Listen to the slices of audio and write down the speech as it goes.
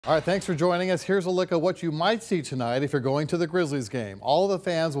All right, thanks for joining us. Here's a look at what you might see tonight if you're going to the Grizzlies game. All of the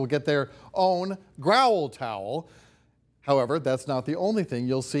fans will get their own growl towel. However, that's not the only thing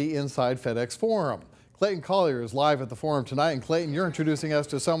you'll see inside FedEx Forum. Clayton Collier is live at the Forum tonight. And Clayton, you're introducing us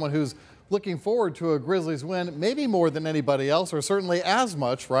to someone who's looking forward to a Grizzlies win, maybe more than anybody else, or certainly as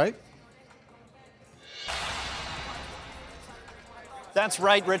much, right? That's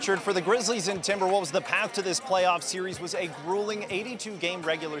right, Richard. For the Grizzlies and Timberwolves, the path to this playoff series was a grueling 82-game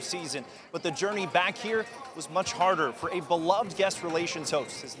regular season. But the journey back here was much harder for a beloved guest relations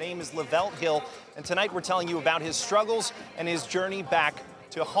host. His name is Lavelt Hill, and tonight we're telling you about his struggles and his journey back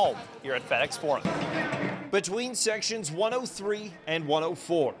to home here at FedEx Forum. Between sections 103 and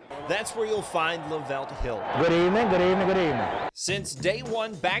 104, that's where you'll find Lavelt Hill. Good evening, good evening, good evening. Since day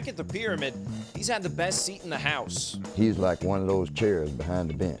one back at the Pyramid, he's had the best seat in the house. He's like one of those chairs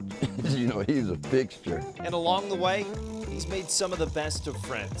behind the bench. You know, he's a fixture. And along the way, he's made some of the best of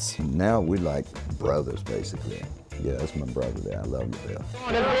friends. Now we like brothers, basically. Yeah, that's my brother there. I love Lavelt.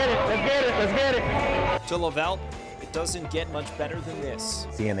 Let's get it, let's get it, let's get it. To Lavelt, it doesn't get much better than this.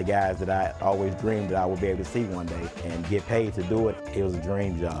 Seeing the guys that I always dreamed that I would be able to see one day and get paid to do it, it was a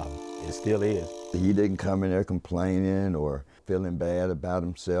dream job. It still is. He didn't come in there complaining or feeling bad about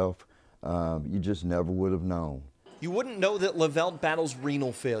himself. You just never would have known. You wouldn't know that Lavelt battles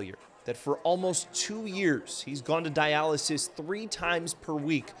renal failure, that for almost 2 years, he's gone to dialysis 3 times per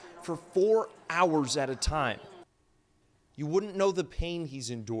week for 4 hours at a time. You wouldn't know the pain he's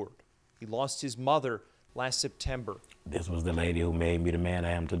endured. He lost his mother last September. This was the lady who made me the man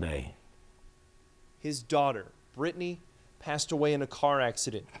I am today. His daughter, Brittany, passed away in a car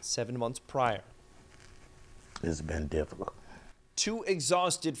accident 7 months prior. It's been difficult. Too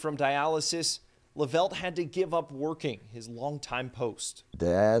exhausted from dialysis, Lavelt had to give up working his longtime post.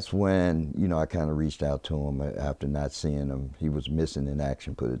 That's when, you know, I kind of reached out to him after not seeing him. He was missing in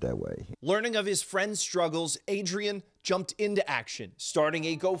action, put it that way. Learning of his friend's struggles, Adrian jumped into action, starting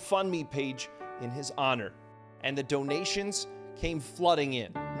a GoFundMe page in his honor. And the donations came flooding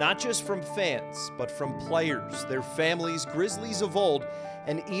in, not just from fans, but from players, their families, Grizzlies of old,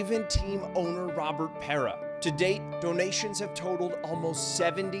 and even team owner Robert Pera. To date, donations have totaled almost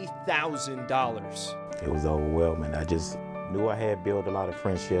 $70,000. It was overwhelming. I just knew I had built a lot of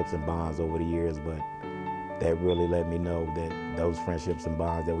friendships and bonds over the years, but that really let me know that those friendships and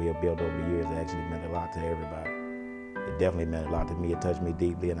bonds that we have built over the years actually meant a lot to everybody. It definitely meant a lot to me. It touched me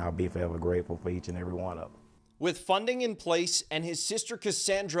deeply, and I'll be forever grateful for each and every one of them. With funding in place and his sister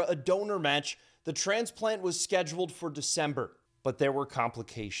Cassandra a donor match, the transplant was scheduled for December, but there were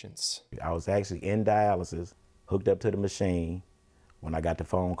complications. I was actually in dialysis, hooked up to the machine, when I got the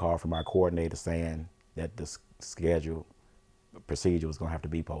phone call from our coordinator saying that the procedure was going to have to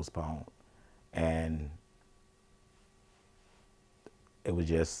be postponed. And it was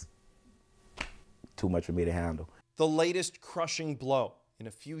just too much for me to handle. The latest crushing blow in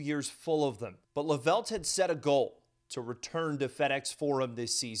a few years full of them. But Lavelt had set a goal to return to FedEx Forum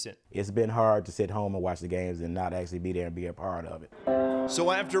this season. It's been hard to sit home and watch the games and not actually be there and be a part of it.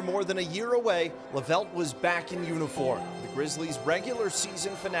 So after more than a year away, Lavelt was back in uniform. The Grizzlies' regular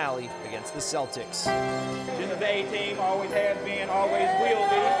season finale against the Celtics. This is the A-team, always has been, always will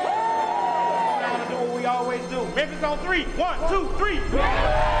be. We're going to do what we always do. Memphis on 3. 1, 2, 3.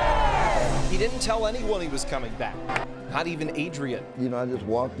 He didn't tell anyone he was coming back, not even Adrian. You know, I just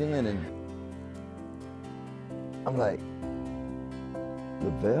walked in and I'm like,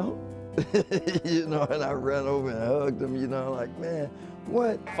 Lavelt? You know, and I ran over and hugged him, you know, like, man,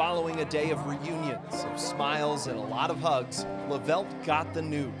 what? Following a day of reunions, of smiles and a lot of hugs, Lavelt got the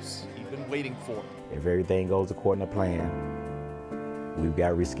news he'd been waiting for. If everything goes according to plan, we've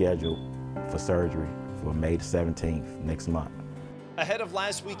got rescheduled for surgery for May the 17th next month. Ahead of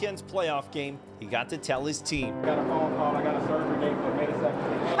last weekend's playoff game, he got to tell his team. I got a phone call, I got a surgery date for May the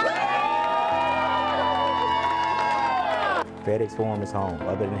 17th. FedEx Forum is home.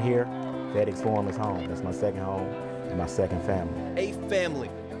 Other than here, FedEx Forum is home. That's my second home and my second family. A family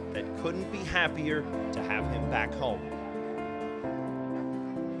that couldn't be happier to have him back home.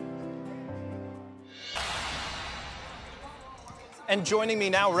 And joining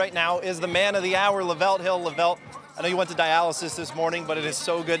me right now is the man of the hour, Lavelt Hill. Lavelt, I know you went to dialysis this morning, but it is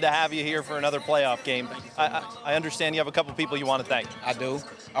so good to have you here for another playoff game. I understand you have a couple people you want to thank. I do.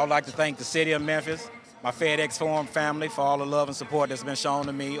 I would like to thank the city of Memphis, my FedEx Forum family for all the love and support that's been shown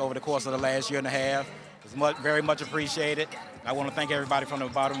to me over the course of the last year and a half. It's very much appreciated. I want to thank everybody from the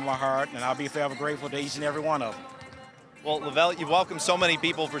bottom of my heart, and I'll be forever grateful to each and every one of them. Well, Lavelt, you've welcomed so many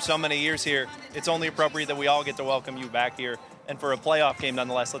people for so many years here. It's only appropriate that we all get to welcome you back here. And for a playoff game,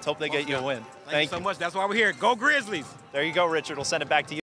 nonetheless, let's hope they get you a win. Thank you so much. That's why we're here. Go Grizzlies! There you go, Richard. We'll send it back to you.